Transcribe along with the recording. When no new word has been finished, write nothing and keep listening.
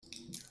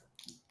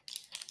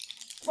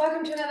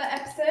Welcome to another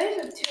episode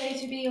of 2A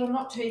to B or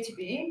Not 2A to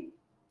B.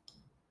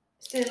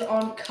 Still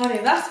on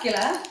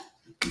cardiovascular.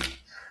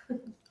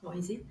 Not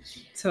easy.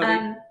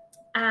 Sorry.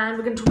 And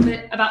we're going to talk a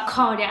bit about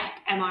cardiac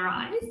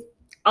MRIs.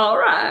 All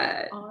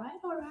right.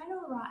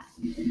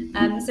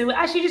 So we're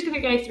actually just going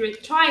to go through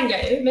it, try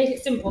and make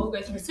it simple,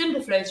 go through a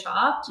simple flow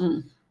chart,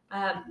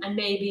 and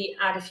maybe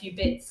add a few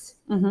bits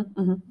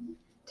to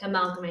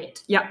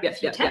amalgamate. Yep.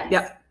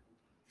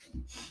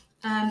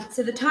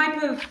 So the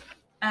type of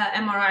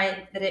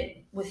MRI that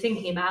we're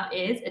thinking about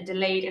is a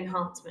delayed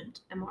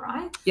enhancement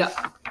MRI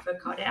for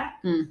cardiac.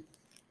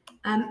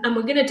 And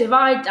we're going to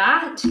divide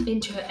that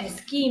into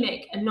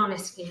ischemic and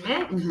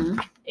non-ischemic.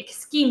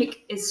 Ischemic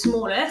is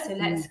smaller, so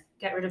let's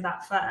get rid of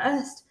that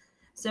first.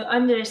 So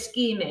under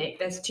ischemic,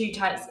 there's two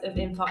types of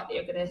infarct that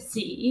you're going to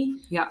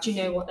see. Yeah. Do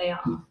you know what they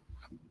are?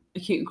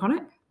 Acute and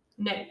chronic?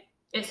 No,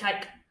 it's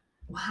like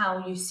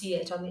how you see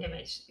it on the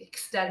image, the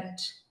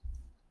extent.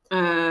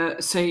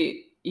 So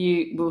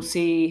you will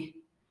see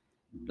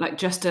like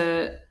just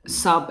a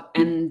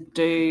endocardial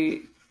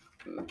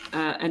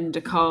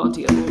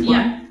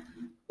one,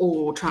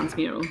 or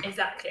transmural.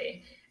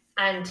 Exactly.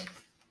 And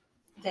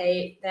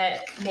their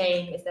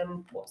name is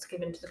then what's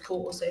given to the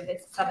cause. So if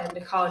it's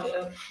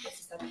subendocardial,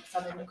 it's a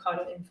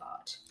subendocardial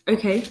infarct.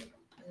 Okay.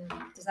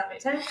 Does that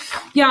make sense?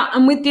 Yeah,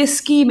 and with the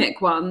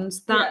ischemic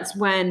ones, that's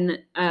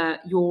when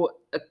your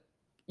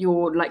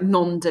like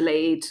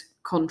non-delayed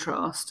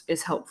contrast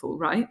is helpful,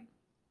 right?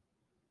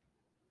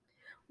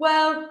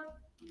 Well,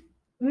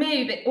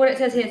 maybe. What it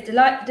says here is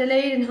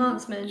delayed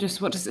enhancement.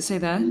 Just what does it say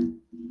there?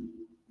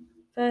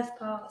 First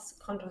pass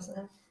contrast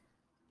and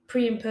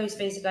pre and post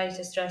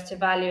vasodilator stress to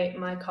evaluate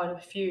myocardial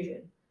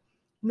perfusion.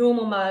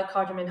 Normal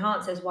myocardium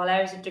enhancers, while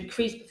areas of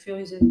decreased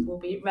perfusion will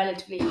be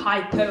relatively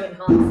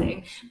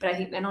hypo-enhancing, but I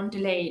think then on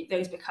delay,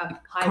 those become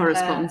hyper.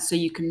 Corresponds, so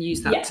you can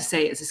use that to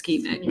say it's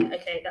ischemic. Yeah,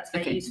 okay, that's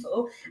very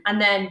useful.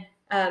 And then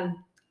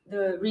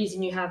the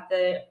reason you have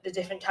the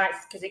different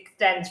types because it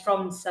extends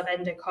from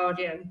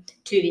subendocardium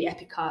to the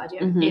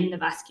epicardium in the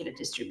vascular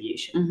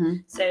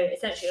distribution. So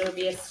essentially, it will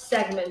be a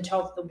segment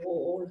of the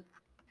wall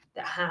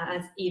that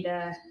has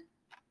either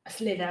a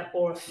slither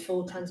or a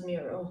full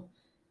transmural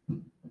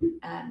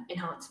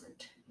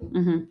enhancement.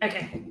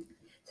 Okay,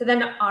 so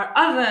then our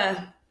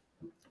other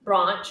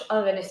branch,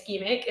 other than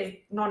ischemic, is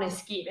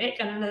non-ischemic,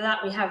 and under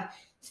that we have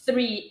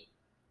three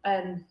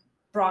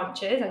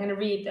branches. I'm going to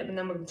read them and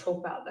then we're going to talk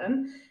about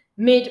them.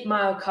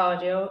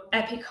 Mid-myocardial,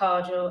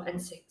 epicardial, and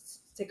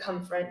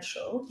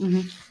circumferential.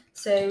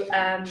 So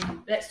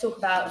let's talk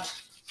about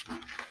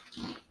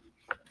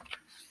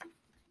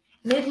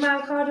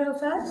mid-myocardial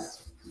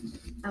first.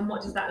 And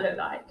what does that look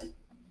like?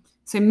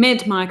 So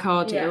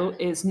mid-myocardial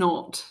is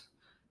not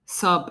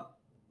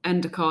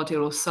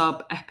subendocardial or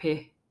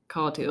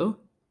subepicardial.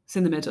 It's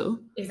in the middle.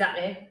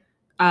 Exactly.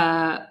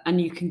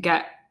 And you can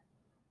get...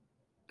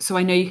 So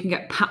I know you can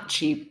get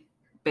patchy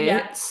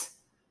bits.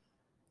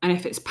 And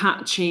if it's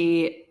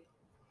patchy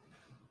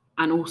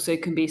and also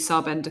can be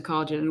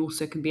subendocardial and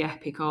also can be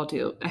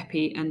epiendocardial,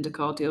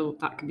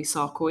 that can be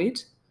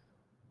sarcoid.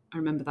 I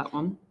remember that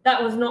one.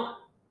 That was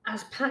not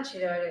as patchy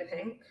though, I don't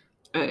think.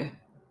 Oh.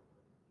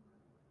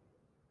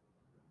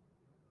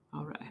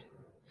 All right.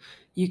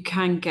 You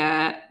can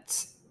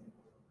get...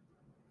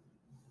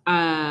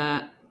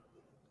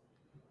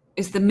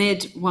 is the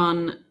mid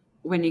one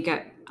when you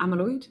get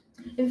amyloid?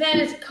 In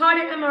fairness,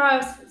 cardiac MRI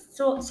of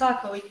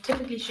sarcoid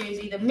typically shows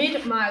either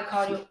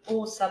mid-myocardial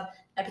or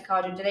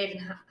subepicardial delayed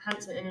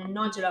enhancement in a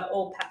nodular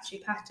or patchy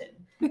pattern.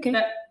 Okay.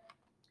 But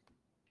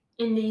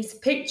in these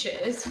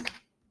pictures,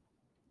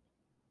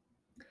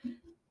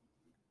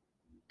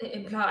 it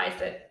implies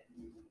that...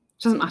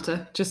 Doesn't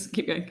matter. Just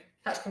keep going.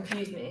 That's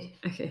confused me.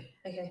 Okay.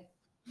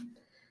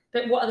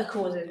 But what are the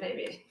causes,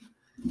 maybe?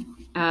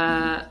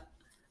 I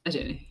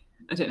don't know.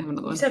 I don't have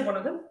another one. You said one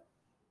of them.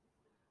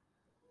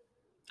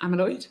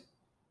 Amyloid?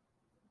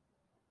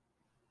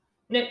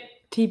 Nope.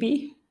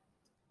 TB?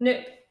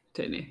 Nope.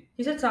 Don't know.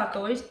 You said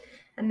sarcoid,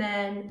 and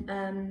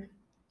then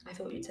I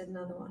thought you'd said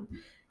another one.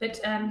 But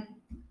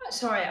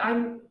sorry,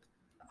 I'm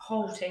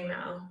halting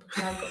now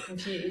because I got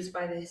confused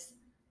by this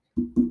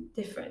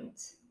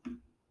difference.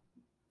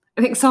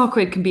 I think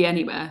sarcoid can be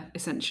anywhere,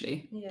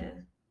 essentially.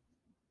 Yeah.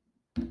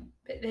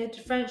 But they're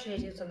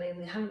differentiating something and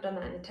they haven't done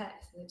that in the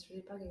text, and it's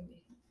really bugging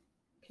me.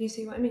 Can you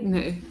see what I mean?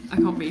 No, I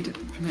can't read it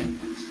from here.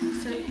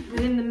 So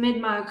within the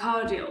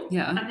mid-myocardial,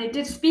 and they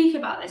did speak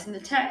about this in the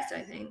text,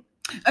 I think.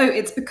 Oh,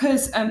 it's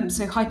because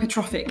so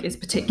hypertrophic is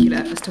particular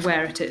as to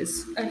where it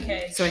is.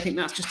 Okay. So I think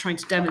that's just trying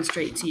to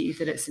demonstrate to you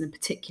that it's in a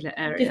particular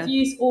area.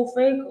 Diffuse or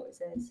focal, it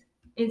says.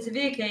 In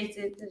severe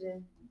cases,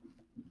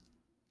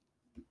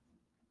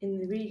 in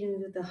the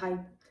regions of the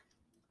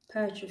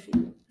hypertrophy.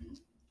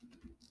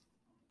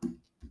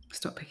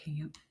 Stop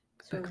picking up.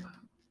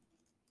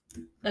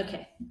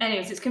 Okay.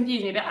 Anyways, it's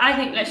confusing me, but I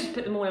think let's just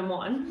put them all in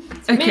one.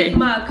 So okay.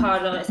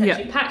 Mid-myocardial,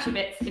 essentially patchy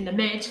bits in the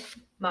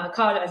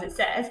mid-myocardial, as it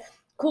says.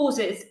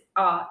 Causes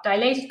are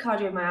dilated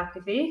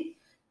cardiomyopathy,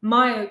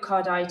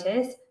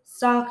 myocarditis,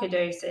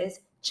 sarcoidosis,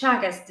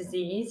 Chagas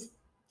disease,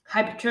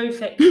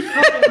 hypertrophic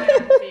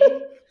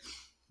cardiomyopathy,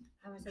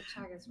 said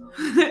Chagas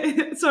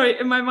wrong. Sorry,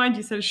 in my mind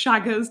you said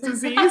Chagas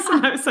disease,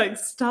 and I was like,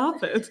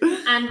 stop it.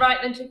 And right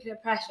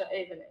ventricular pressure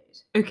overload.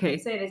 Okay.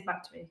 Say this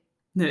back to me.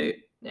 No.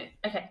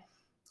 Okay.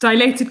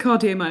 Dilated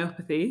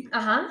cardiomyopathy.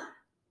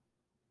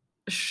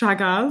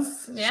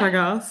 Chagas.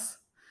 Chagas.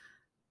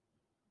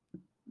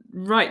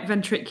 Right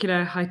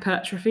ventricular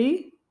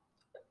hypertrophy.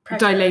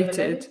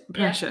 Dilated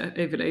pressure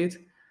overload.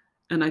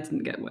 And I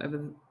didn't get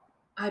whatever.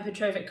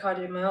 Hypertrophic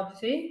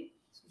cardiomyopathy.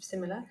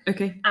 Similar.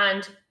 Okay.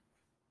 And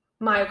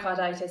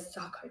myocarditis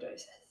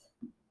sarcoidosis.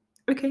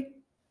 Okay.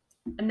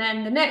 And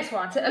then the next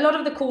one, so a lot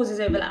of the causes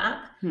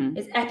overlap,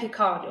 is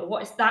epicardial.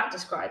 What is that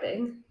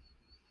describing?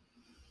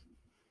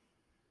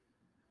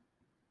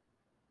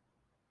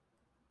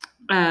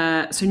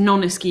 So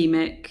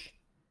non-ischemic,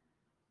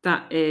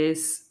 that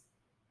is...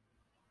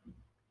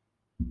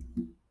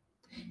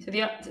 So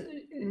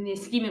in the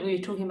ischemic we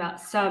were talking about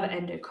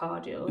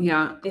subendocardial.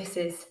 Yeah. This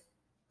is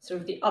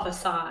sort of the other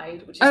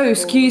side, which is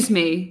excuse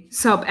me,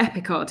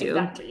 subepicardial.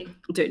 Exactly.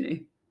 I don't know.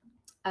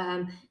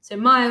 So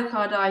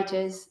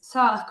myocarditis,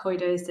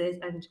 sarcoidosis,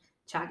 and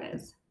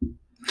Chagas.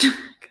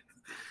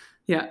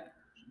 Yeah.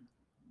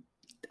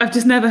 I've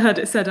just never heard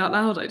it said out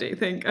loud, I don't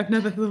think. I've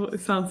never thought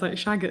it sounds like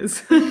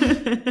Chagas.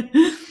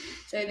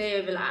 So they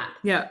overlap.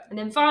 Yeah. And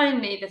then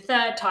finally, the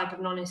third type of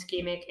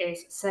non-ischemic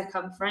is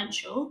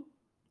circumferential.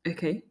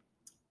 Okay.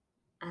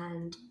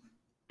 And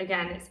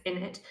again, it's in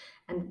it.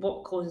 And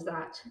what causes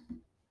that?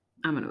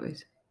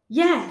 Amyloid.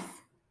 Yes.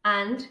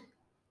 And?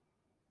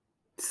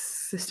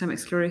 Systemic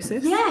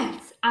sclerosis.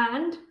 Yes.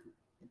 And?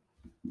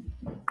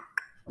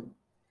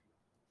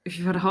 If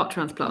you've had a heart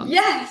transplant.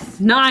 Yes.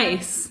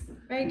 Nice.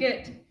 Very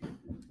good.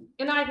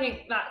 And I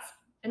think that's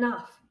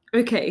enough.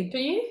 Okay. Do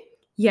you?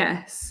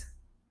 Yes.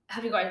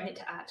 Have you got anything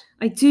to add?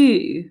 I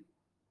do.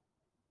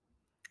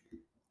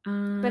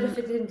 Better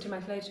fit it into my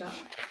flowchart.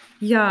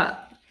 Yeah.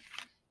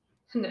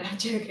 No, I'm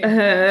joking.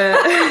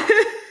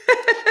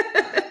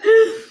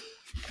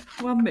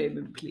 One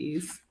moment,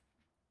 please.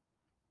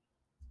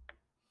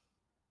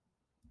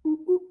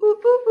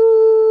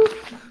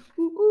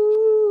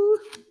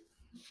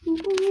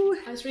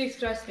 It's really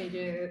stressed me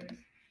doing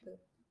the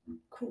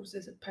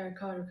causes of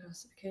pericardial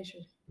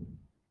calcification.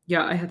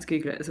 Yeah, I had to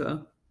Google it as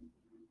well.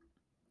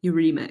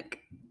 Uremic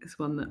is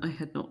one that I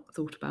had not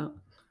thought about.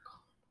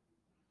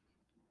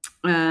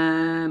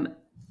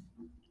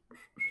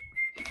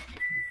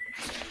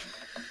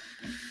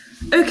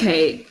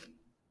 Okay.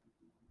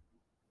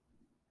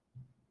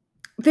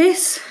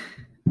 This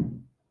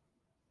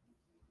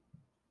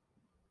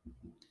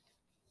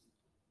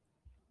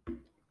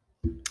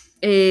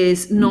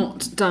is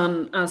not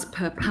done as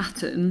per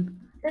pattern,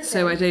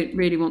 so I don't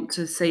really want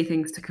to say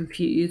things to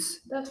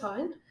confuse. That's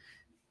fine.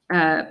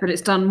 But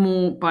it's done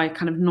more by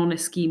kind of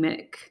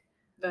non-ischemic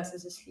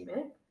versus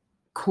ischemic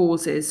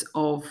causes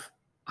of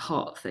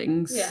heart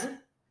things. Yeah.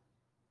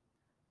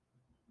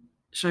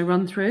 Should I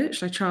run through it?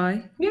 Should I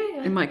try?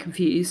 Yeah. It might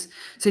confuse.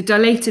 So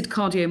dilated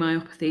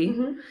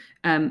cardiomyopathy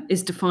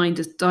is defined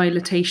as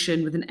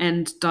dilatation with an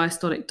end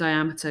diastolic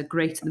diameter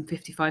greater than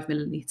 55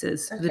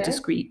 milliliters with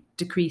a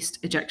decreased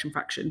ejection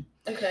fraction.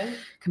 Okay.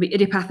 Can be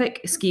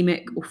idiopathic,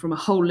 ischemic, or from a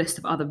whole list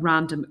of other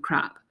random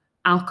crap.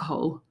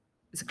 Alcohol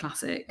is a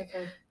classic.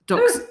 Okay.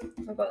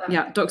 I've got that.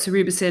 Yeah,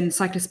 doxorubicin,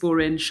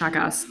 cyclosporin,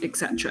 Chagas,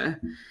 etc.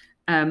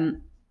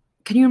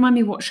 Can you remind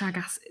me what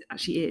Chagas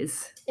actually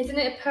is? Isn't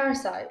it a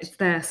parasite? It's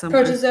there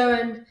somewhere.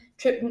 Protozoan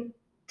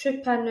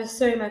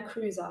Trypanosoma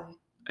cruzi.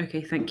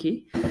 Okay, thank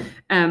you.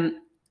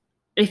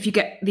 If you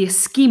get the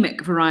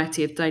ischemic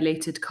variety of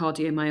dilated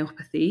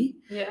cardiomyopathy,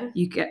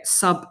 you get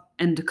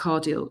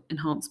subendocardial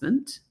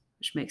enhancement,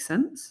 which makes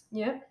sense.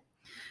 Yeah.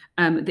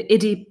 The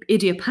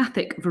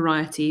idiopathic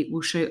variety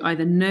will show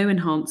either no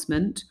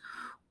enhancement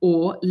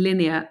or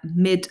linear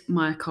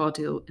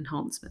mid-myocardial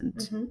enhancement.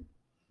 Mm-hmm.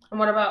 And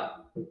what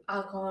about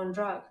alcohol and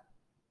drug?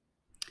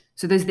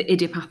 So there's the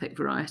idiopathic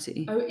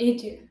variety. Oh,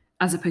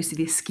 as opposed to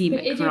the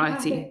ischemic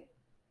variety.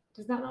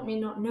 Does that not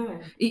mean not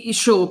knowing?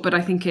 Sure, but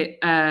I think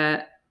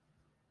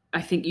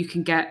I think you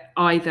can get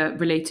either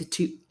related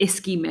to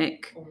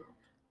ischemic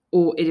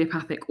or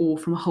idiopathic or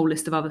from a whole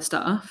list of other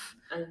stuff.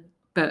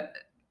 But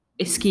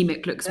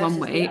ischemic looks one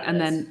way and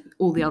then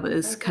all the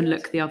others can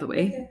look the other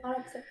way. Okay, I'll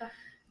accept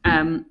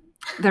that.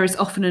 There is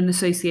often an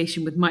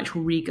association with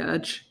mitral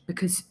regurg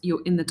because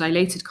you're in the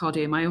dilated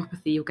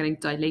cardiomyopathy, you're getting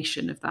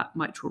dilation of that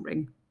mitral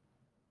ring.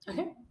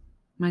 Okay.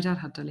 My dad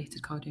had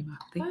dilated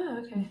cardiomyopathy. Oh,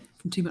 okay.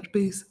 From too much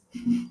booze.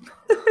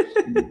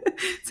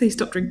 So he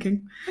stopped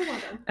drinking.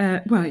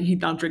 Oh, well done. He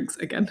now drinks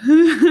again.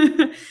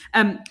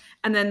 And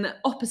then the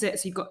opposite,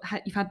 so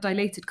you've had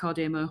dilated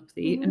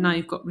cardiomyopathy and now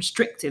you've got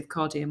restrictive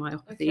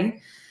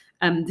cardiomyopathy.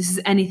 Okay. This is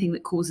anything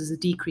that causes a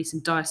decrease in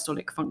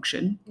diastolic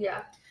function.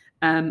 Yeah.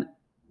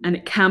 And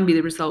it can be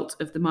the result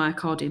of the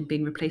myocardium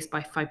being replaced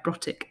by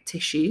fibrotic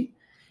tissue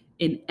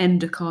in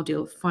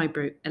endocardial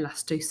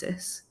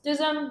fibroelastosis. Does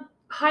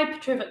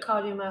hypertrophic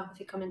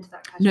cardiomyopathy come into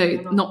that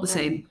category? No, not the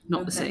same.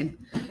 Not the same.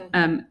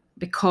 Okay.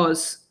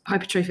 Because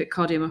hypertrophic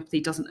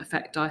cardiomyopathy doesn't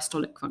affect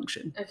diastolic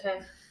function. Okay.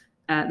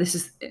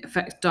 It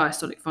affects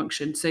diastolic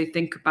function. So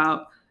think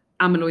about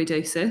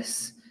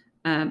amyloidosis,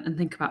 and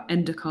think about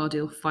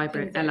endocardial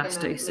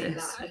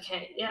fibroelastosis.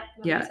 Okay, yeah,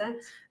 that makes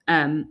sense.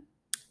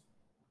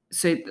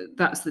 So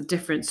that's the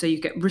difference. So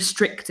you get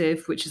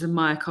restrictive, which is a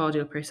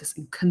myocardial process,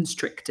 and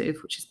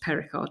constrictive, which is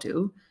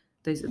pericardial.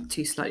 Those are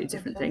two slightly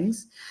different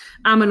things.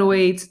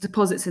 Amyloid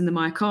deposits in the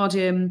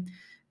myocardium.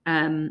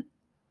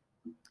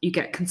 You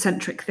get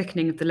concentric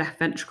thickening of the left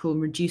ventricle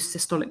and reduced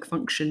systolic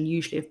function,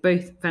 usually of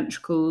both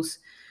ventricles.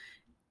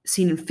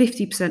 Seen in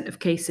 50% of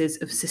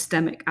cases of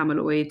systemic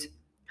amyloid,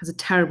 has a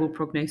terrible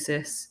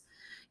prognosis.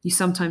 You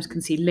sometimes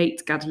can see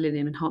late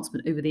gadolinium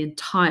enhancement over the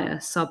entire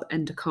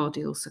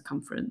subendocardial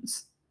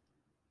circumference.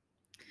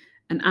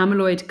 An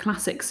amyloid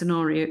classic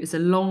scenario is a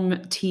long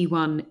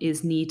T1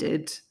 is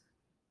needed.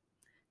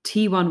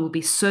 T1 will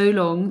be so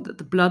long that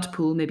the blood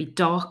pool may be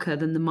darker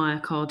than the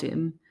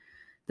myocardium.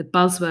 The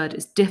buzzword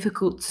is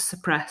difficult to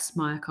suppress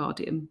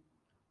myocardium.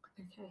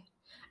 Okay.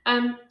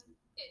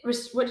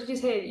 What did you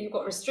say? You've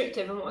got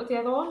restrictive, and what was the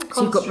other one?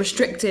 So you've got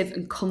restrictive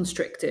and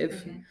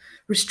constrictive. Okay.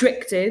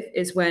 Restrictive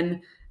is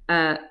when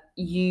I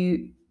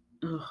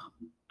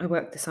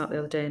worked this out the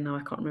other day and now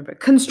I can't remember.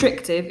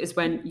 Constrictive is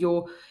when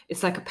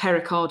it's like a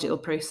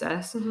pericardial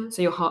process. Mm-hmm.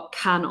 So your heart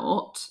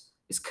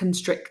is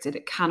constricted.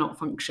 It cannot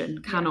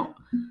function, cannot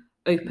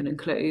open and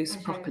close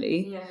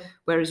properly. Yeah.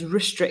 Whereas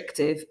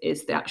restrictive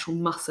is the actual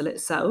muscle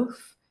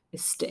itself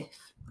is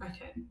stiff.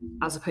 Okay.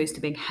 As opposed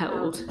to being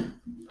held,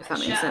 if that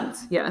makes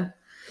sense. Yeah.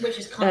 Which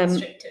is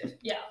constrictive.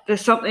 Yeah.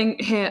 There's something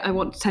here I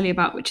want to tell you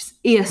about, which is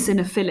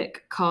eosinophilic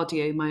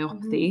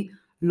cardiomyopathy,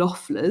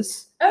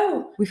 Loeffler's.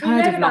 Oh, we've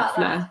heard of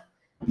Loeffler.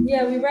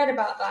 Yeah, we read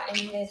about that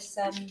in this.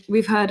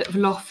 We've heard of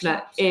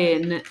Loeffler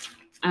in.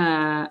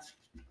 I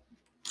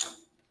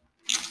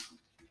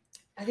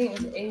think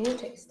it was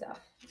aortic stuff.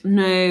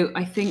 No,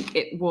 I think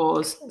it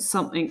was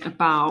something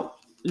about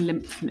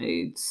lymph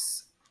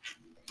nodes.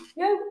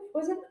 No,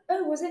 was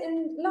it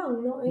in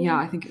lung? Not in... Yeah,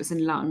 I think it was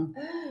in lung.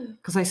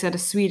 Because I said a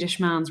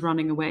Swedish man's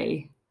running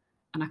away,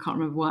 and I can't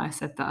remember why I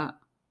said that.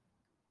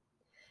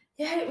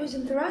 Yeah, it was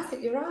in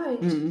thoracic. You're right.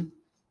 We'll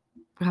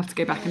have to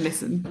go back and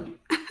listen.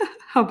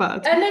 How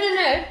bad?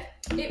 No.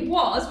 It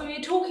was when we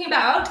were talking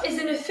about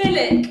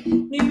eosinophilic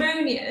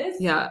pneumonias.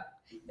 Yeah.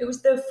 It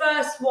was the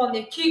first one, the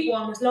acute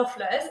one was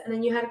Loeffler's, and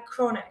then you had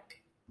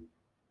chronic.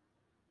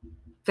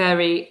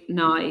 Very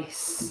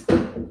nice.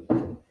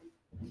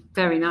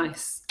 Very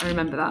nice. I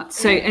remember that.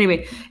 So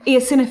anyway,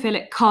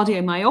 eosinophilic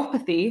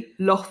cardiomyopathy,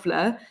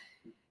 Loeffler,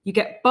 you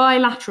get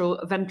bilateral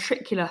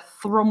ventricular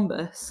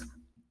thrombus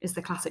is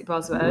the classic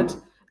buzzword,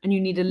 and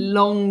you need a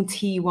long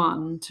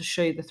T1 to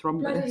show the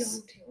thrombus. Bloody long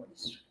T1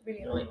 is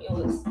really annoying me, all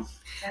this.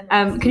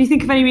 Can you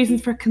think of any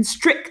reasons for a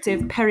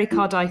constrictive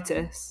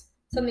pericarditis?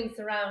 Something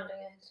surrounding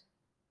it.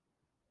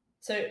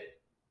 So,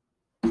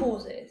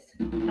 causes.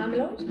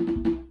 Amyloid?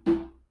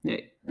 No.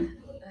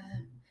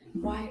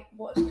 Why?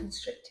 What's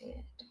constricting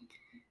it?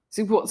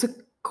 So what's a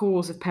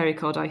cause of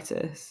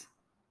pericarditis?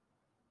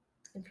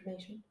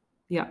 Inflammation.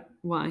 Yeah.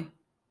 Why?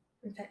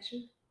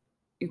 Infection.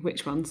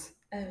 Which ones?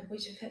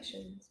 Which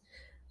infections?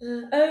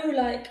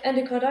 Like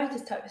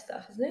endocarditis type of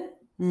stuff, isn't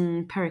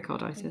it?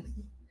 Pericarditis.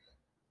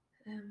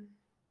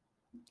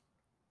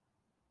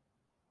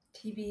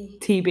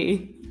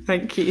 TB.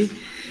 Thank you.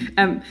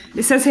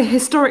 It says here,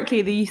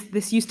 historically,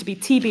 this used to be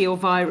TB or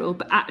viral,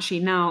 but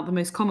actually now the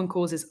most common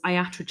cause is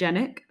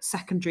iatrogenic,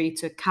 secondary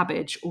to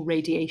cabbage or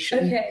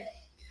radiation. Okay.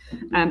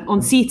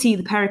 On CT,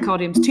 the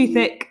pericardium's too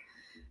thick,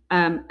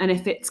 and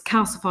if it's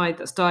calcified,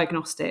 that's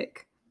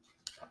diagnostic.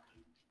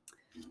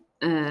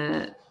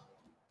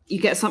 You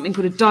get something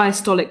called a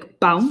diastolic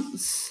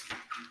bounce,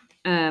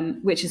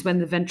 which is when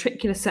the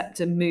ventricular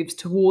septum moves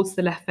towards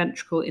the left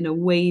ventricle in a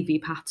wavy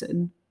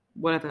pattern.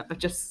 Whatever, I'm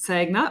just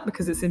saying that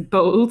because it's in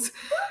bold. This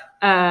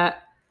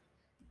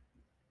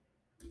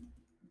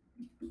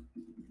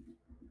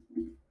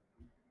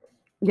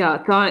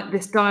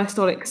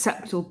diastolic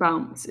septal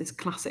bounce is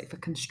classic for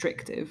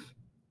constrictive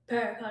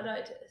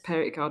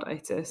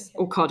pericarditis,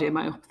 or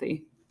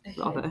cardiomyopathy,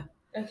 rather.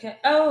 Okay.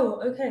 Oh,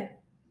 okay.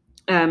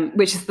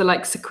 Which is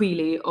the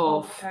sequelae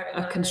of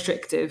a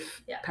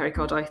constrictive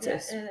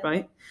pericarditis,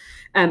 right?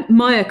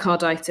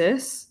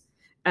 Myocarditis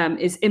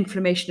is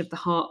inflammation of the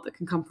heart that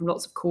can come from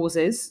lots of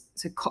causes.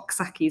 So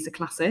Coxsackie is a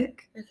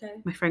classic. Okay.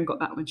 My friend got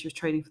that when she was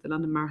training for the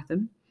London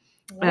Marathon.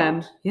 She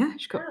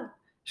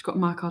got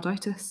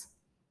myocarditis.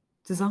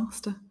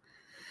 Disaster.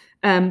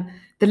 The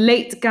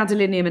late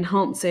gadolinium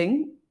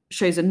enhancing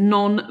shows a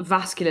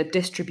non-vascular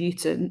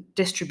distribution,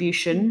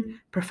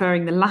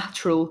 preferring the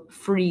lateral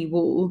free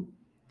wall.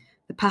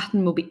 The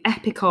pattern will be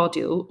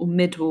epicardial or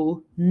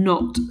mid-wall,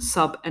 not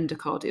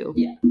subendocardial.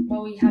 Yeah,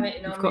 well, we have it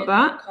in our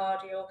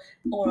mid-cardial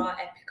or our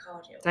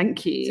epicardial.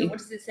 Thank you. So what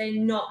does it say?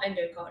 Not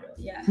endocardial,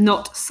 yeah.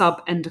 Not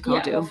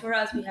subendocardial. Yeah, well, for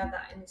us, we have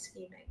that in the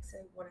ischemic, so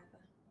whatever.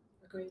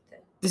 Agreed then.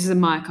 This is a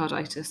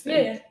myocarditis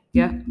thing. Yeah.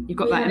 Yeah, you've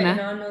got that in there.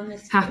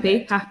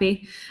 Happy.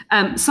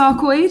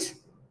 Sarcoid.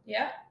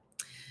 Yeah.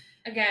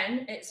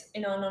 Again, it's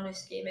in our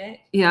non-ischemic.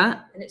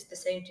 Yeah. And it's the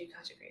same two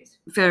categories.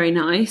 Very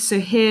nice. So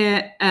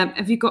here,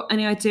 have you got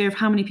any idea of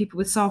how many people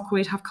with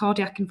sarcoid have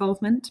cardiac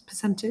involvement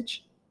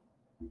percentage?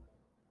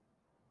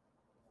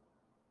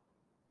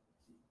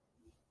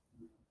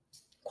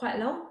 quite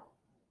long?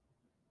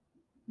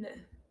 No.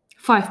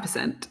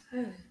 5%.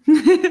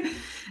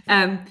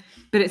 Oh.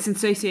 But it's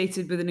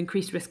associated with an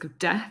increased risk of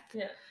death.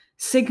 Yeah.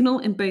 Signal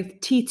in both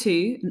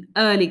T2 and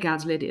early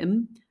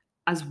gadolinium,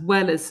 as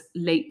well as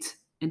late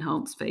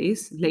enhanced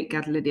phase, late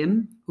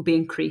gadolinium, will be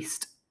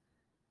increased.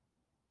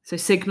 So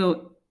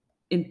signal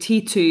in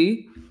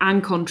T2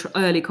 and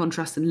early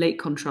contrast and late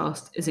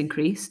contrast is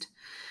increased.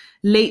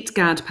 Late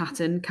GAD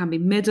pattern can be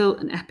middle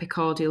and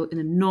epicardial in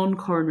a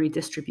non-coronary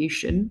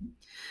distribution.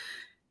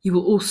 You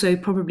will also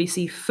probably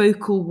see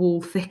focal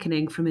wall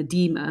thickening from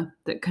edema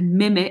that can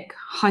mimic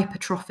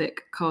hypertrophic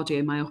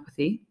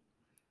cardiomyopathy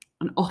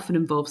and often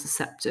involves the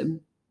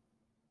septum.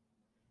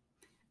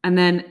 And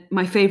then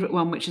my favourite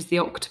one, which is the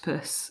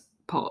octopus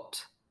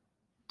pot.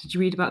 Did you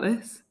read about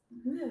this?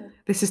 No.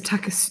 This is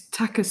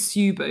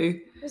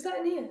Takotsubo. Was that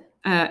in here?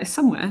 It's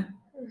somewhere.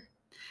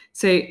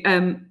 So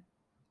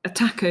a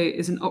taco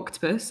is an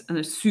octopus and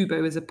a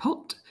tsubo is a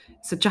pot.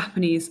 It's a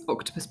Japanese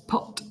octopus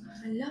pot.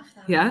 I love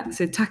that. Yeah,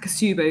 so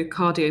Takotsubo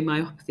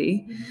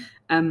cardiomyopathy.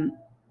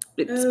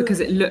 It's because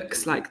it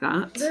looks like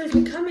that. Rose,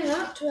 we're coming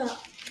up to it.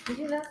 I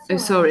think that's Oh,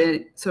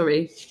 sorry.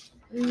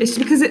 It's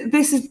because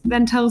this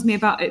then tells me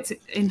about its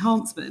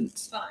enhancement.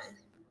 It's fine.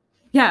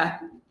 Yeah.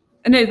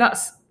 No,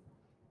 that's...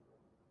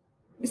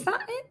 Is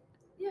that it?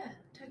 Yeah.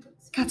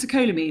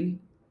 Catecholamine.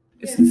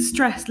 It's the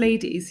stressed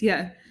ladies,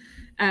 yeah.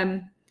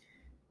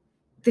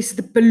 This is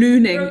the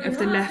ballooning of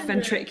the left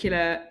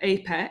ventricular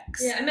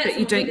apex, but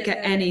you don't get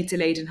any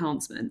delayed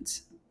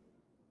enhancement.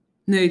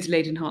 No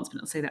delayed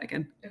enhancement, I'll say that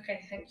again.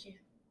 Okay, thank you.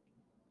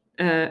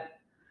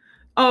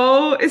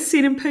 It's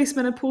seen in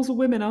postmenopausal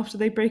women after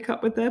they break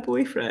up with their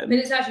boyfriend. But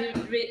it's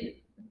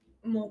actually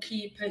more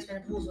key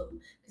postmenopausal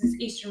because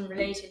it's estrogen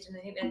related, and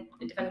I think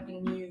they're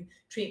developing new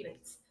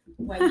treatments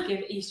where you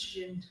give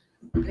estrogen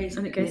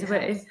replacement and it goes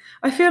away.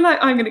 I feel like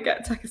I'm going to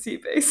get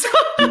Takotsubo. So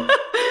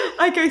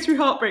I go through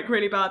heartbreak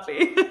really badly.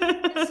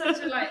 It's such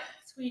a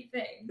sweet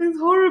thing. It's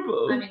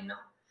horrible. I mean, not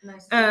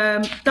nice.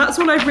 That's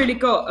all I've really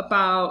got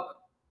about.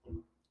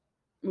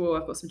 Oh,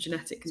 I've got some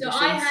genetic conditions.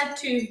 So I had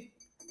to,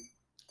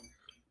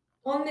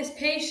 on this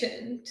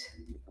patient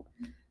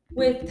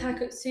with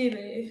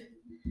Takotsubo,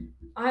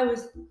 I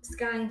was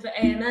scanning for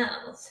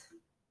AMLs.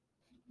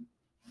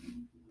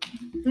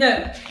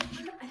 No,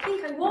 I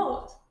think I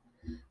was.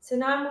 So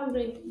now I'm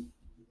wondering,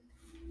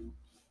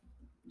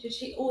 did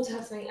she also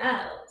have something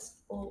else,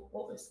 or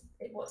what's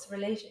the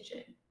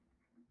relationship?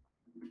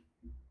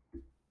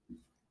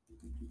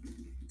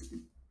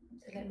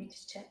 So let me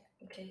just check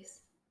in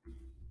case.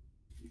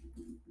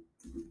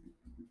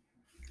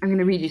 I'm going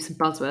to read you some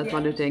buzzwords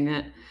while you're doing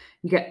it.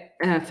 You get,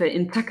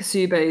 in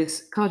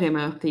Takotsubo's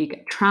cardiomyopathy, you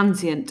get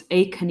transient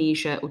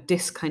akinesia or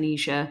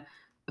dyskinesia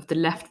of the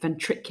left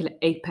ventricular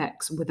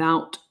apex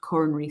without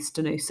coronary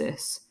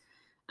stenosis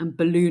and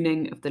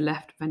ballooning of the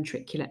left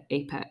ventricular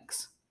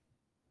apex.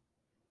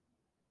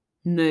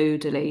 No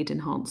delayed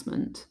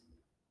enhancement.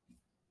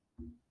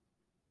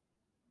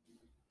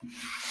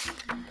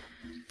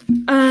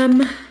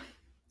 The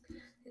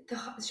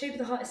shape of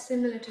the heart is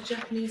similar to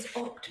Japanese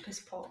octopus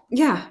pot.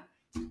 Yeah.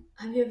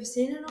 Have you ever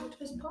seen an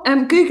octopus pot?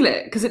 Google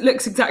it, because it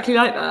looks exactly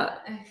like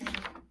that. Okay.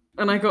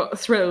 And I got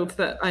thrilled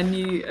that I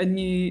knew a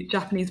new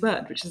Japanese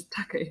word, which is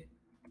taco.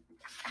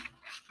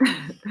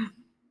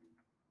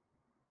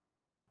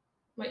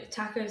 Wait,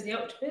 taco is the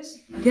octopus?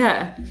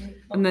 Yeah.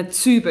 And then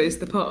tsubo's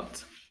the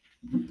pot.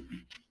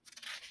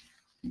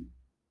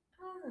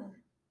 Oh.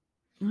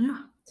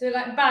 Yeah. So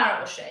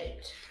barrel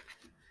shaped?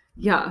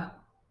 Yeah.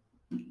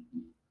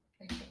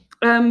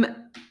 Okay.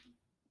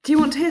 Do you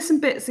want to hear some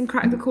bits in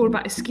Crack the Call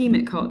about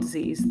ischemic heart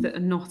disease that are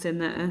not in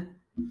there?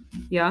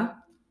 Yeah?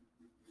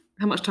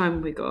 How much time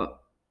have we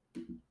got?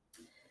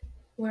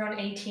 We're on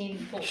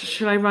 18:40.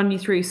 Should I run you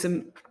through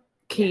some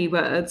key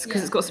words?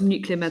 Because it's got some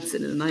nuclear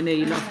medicine in it, and I know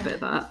you love a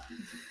bit of that.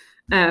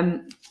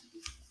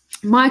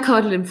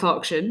 Myocardial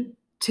infarction,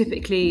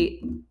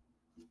 typically,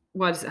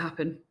 why does it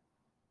happen?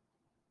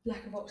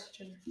 Lack of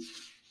oxygen.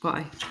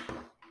 Why?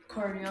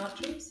 Coronary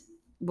arteries.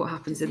 What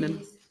happens in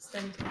them?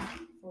 Stenting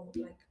or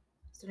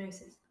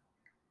stenosis.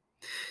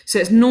 So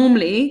it's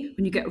normally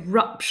when you get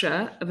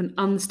rupture of an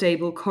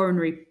unstable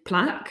coronary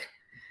plaque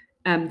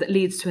that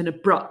leads to an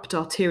abrupt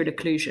arterial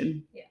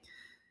occlusion. Yeah.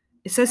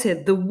 It says here,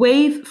 the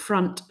wave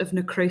front of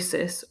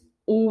necrosis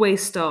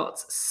always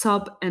starts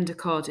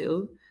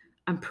subendocardial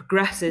and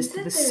progresses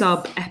to the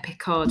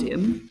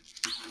subepicardium.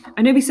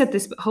 I know we said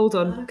this, but hold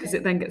on, because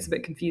it then gets a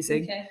bit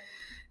confusing. Okay.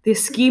 The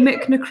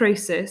ischemic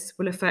necrosis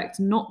will affect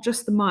not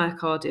just the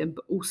myocardium,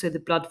 but also the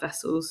blood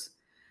vessels.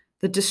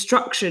 The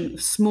destruction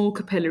of small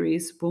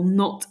capillaries will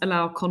not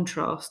allow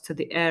contrast to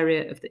the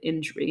area of the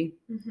injury.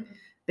 Mm-hmm.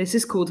 This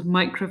is called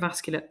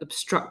microvascular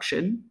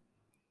obstruction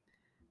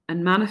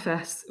and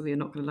manifests, you're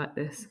not going to like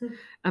this,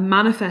 and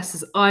manifests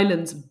as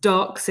islands of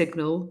dark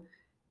signal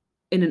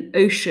in an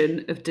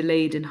ocean of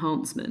delayed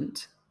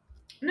enhancement.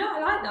 No, I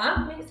like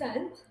that. Makes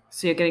sense.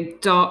 So you're getting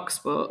dark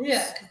spots.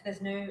 Yeah, because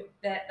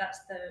that's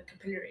the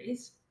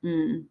capillaries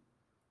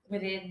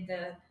within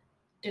the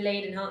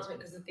delayed enhancement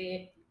because of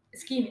the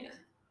ischemia.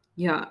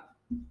 Yeah.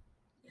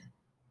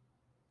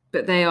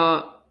 but they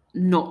are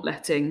not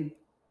letting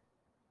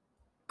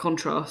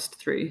contrast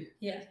through.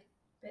 Yeah,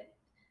 but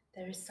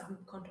there is some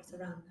contrast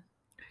around them.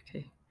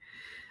 Okay.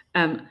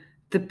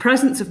 The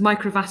presence of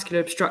microvascular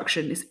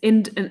obstruction is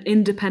an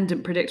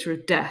independent predictor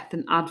of death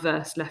and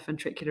adverse left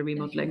ventricular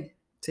remodeling. Okay.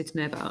 So to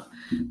know about.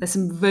 There's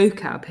some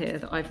vocab here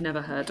that I've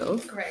never heard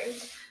of.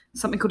 Great.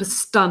 Something called a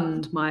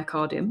stunned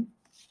myocardium.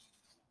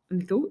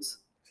 Any thoughts?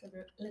 A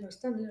little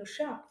stunned, a little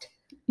shocked.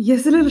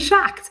 Yes, a little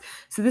shocked.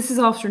 So this is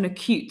after an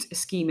acute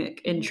ischemic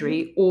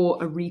injury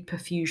or a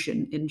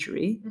reperfusion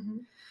injury. Mm-hmm.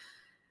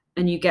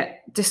 And you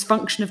get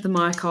dysfunction of the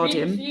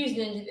myocardium. Reperfusion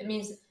injury, it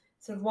means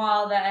sort of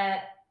while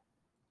they're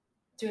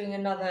doing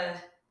another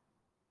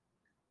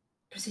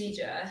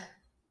procedure.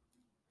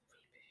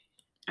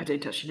 I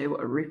don't actually know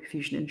what a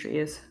reperfusion injury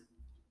is.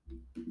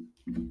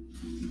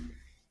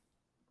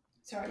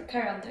 Sorry,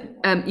 carry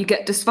on. You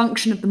get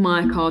dysfunction of the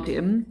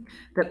myocardium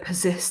that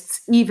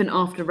persists even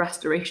after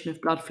restoration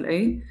of blood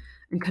flow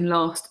and can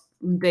last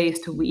from days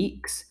to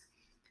weeks.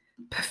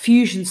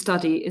 Perfusion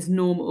study is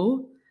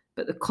normal,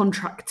 but the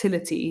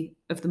contractility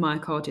of the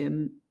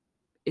myocardium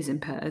is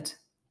impaired.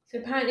 So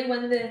apparently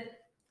when the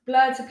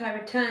blood supply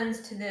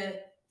returns to the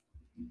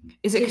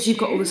Is it because you've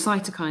got all the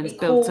cytokines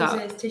built up?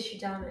 It causes tissue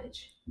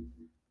damage.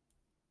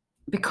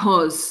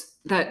 Because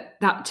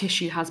that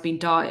tissue has been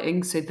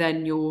dying, so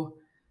then you're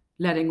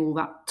letting all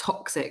that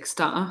toxic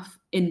stuff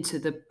into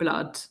the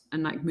blood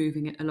and like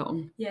moving it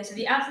along. Yeah, so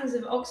the absence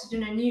of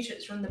oxygen and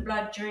nutrients from the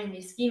blood during the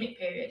ischemic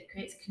period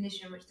creates a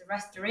condition in which the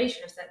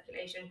restoration of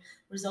circulation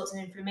results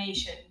in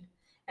inflammation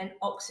and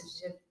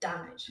oxidative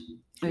damage.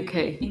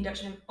 Okay.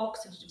 Induction of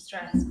oxidative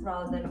stress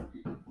rather than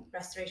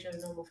restoration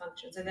of normal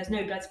function. So there's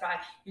no blood supply.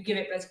 You give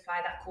it blood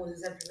supply, that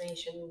causes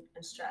inflammation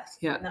and stress.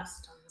 Yeah. And that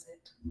stuns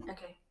it.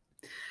 Okay.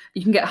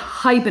 You can get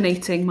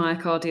hibernating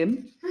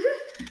myocardium,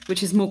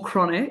 which is more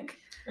chronic.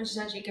 Which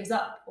essentially gives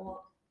up, or?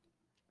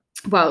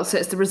 Well, so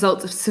it's the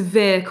result of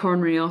severe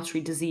coronary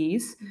artery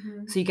disease.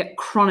 Mm-hmm. So you get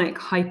chronic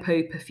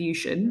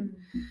hypoperfusion,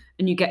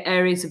 and you get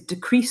areas of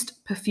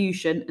decreased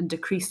perfusion and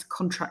decreased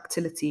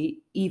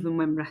contractility even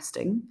when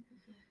resting.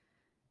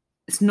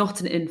 It's not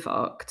an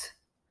infarct.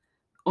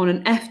 On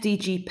an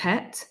FDG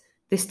PET,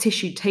 this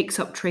tissue takes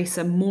up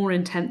tracer more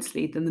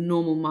intensely than the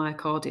normal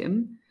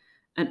myocardium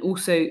and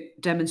also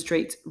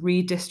demonstrates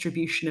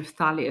redistribution of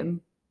thallium.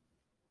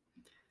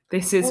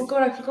 This is... Oh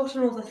God, I've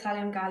forgotten all the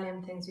thallium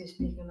gallium things we were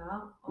speaking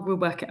about. We'll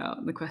work it out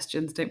in the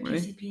questions, don't worry.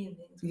 PCP and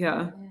things.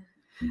 Yeah.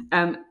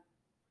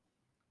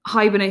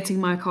 Hibernating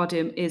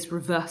myocardium is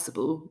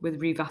reversible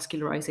with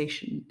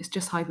revascularization. It's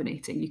just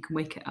hibernating. You can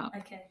wake it up.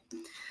 Okay.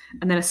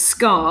 And then a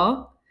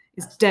scar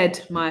is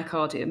dead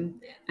myocardium,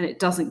 and it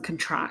doesn't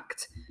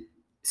contract.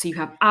 So you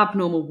have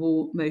abnormal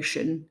wall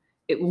motion.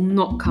 It will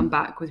not come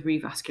back with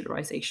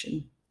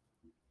revascularization.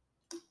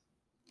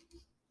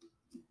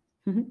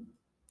 Mm-hmm.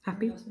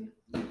 Happy?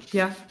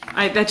 Yeah.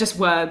 They're just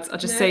words. I'll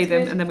just say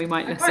them, and then we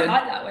might listen. I quite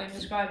like that way of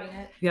describing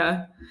it.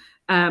 Yeah.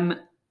 I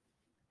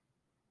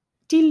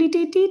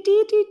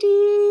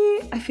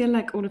feel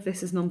like all of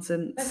this is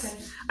nonsense. Okay.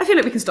 I feel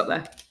like we can stop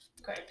there.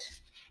 Great.